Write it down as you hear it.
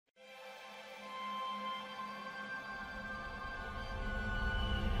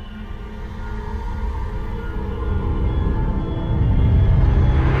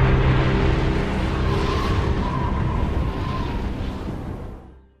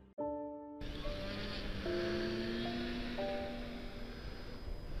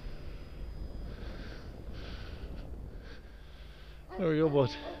There we go, about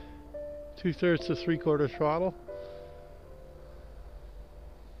 2/3 to 3/4 throttle.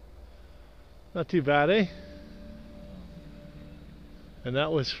 Not too bad, eh? And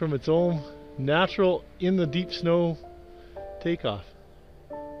that was from its own natural in the deep snow takeoff.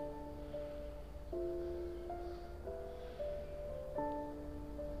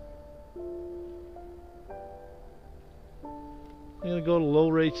 I'm going to go to low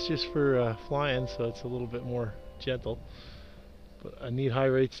rates just for flying, so it's a little bit more gentle. But I need high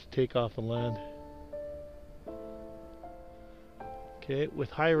rates to take off and land. Okay, with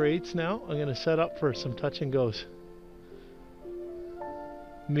high rates now, I'm going to set up for some touch and goes.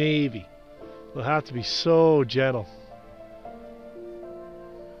 Maybe. They'll have to be so gentle.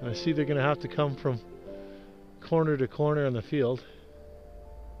 And I see they're going to have to come from corner to corner in the field.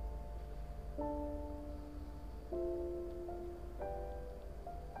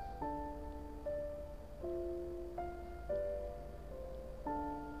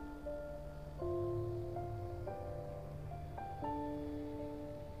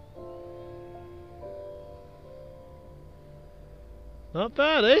 Not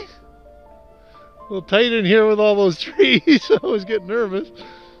bad, eh? A little tight in here with all those trees. I was getting nervous.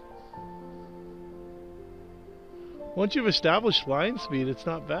 Once you've established flying speed, it's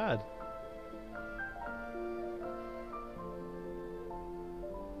not bad.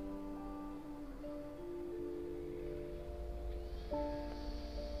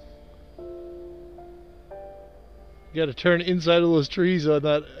 You got to turn inside of those trees on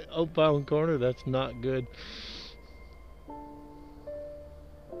that outbound corner. That's not good.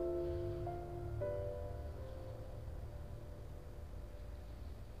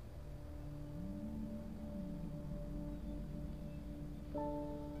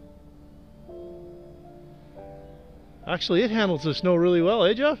 Actually, it handles the snow really well,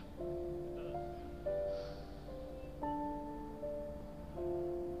 eh, Jeff?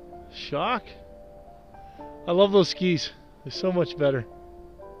 Shock. I love those skis. They're so much better.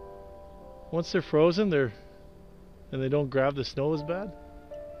 Once they're frozen, and they don't grab the snow as bad.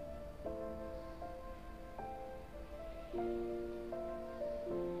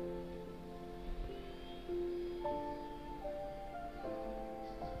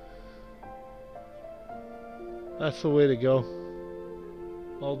 That's the way to go.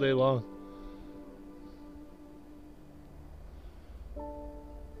 All day long.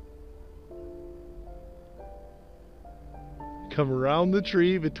 Come around the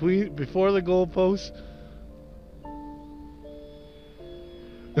tree before the goalpost.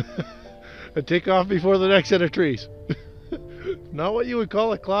 And take off before the next set of trees. Not what you would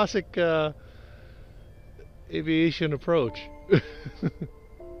call a classic aviation approach.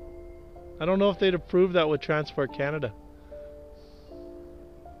 I don't know if they'd approve that with Transport Canada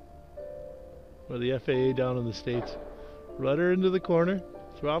or the FAA down in the States. Rudder into the corner,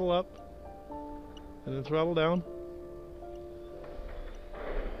 throttle up, and then throttle down.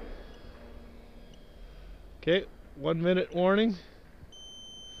 Okay, 1 minute warning.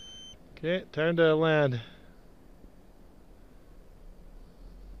 Okay, time to land.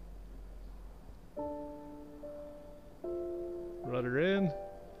 Rudder in.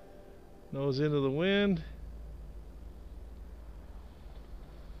 Nose into the wind.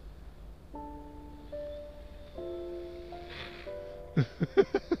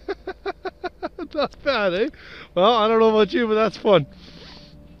 Not bad, eh? Well, I don't know about you, but that's fun.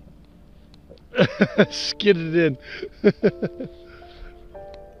 Skidded in. The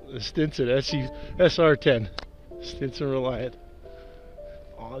Stinson SR10 Stinson Reliant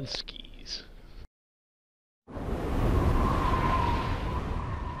on skis.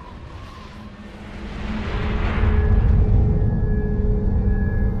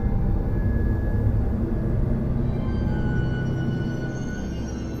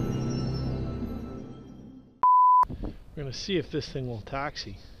 We're going to see if this thing will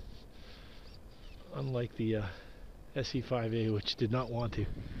taxi, unlike the SE5A, which did not want to.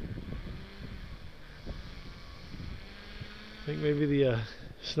 I think maybe the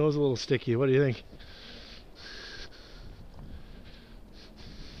snow's a little sticky. What do you think?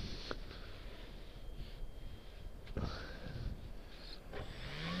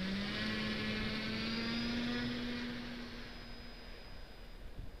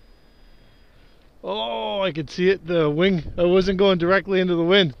 Oh, I could see it, the wing. I wasn't going directly into the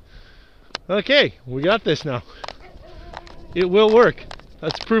wind. Okay, we got this now. It will work.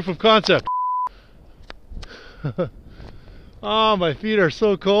 That's proof of concept. Oh, my feet are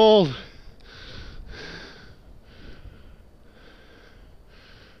so cold.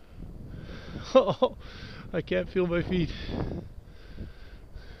 Oh, I can't feel my feet.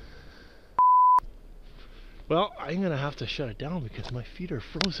 Well, I'm gonna have to shut it down because my feet are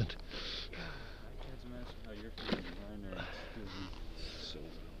frozen.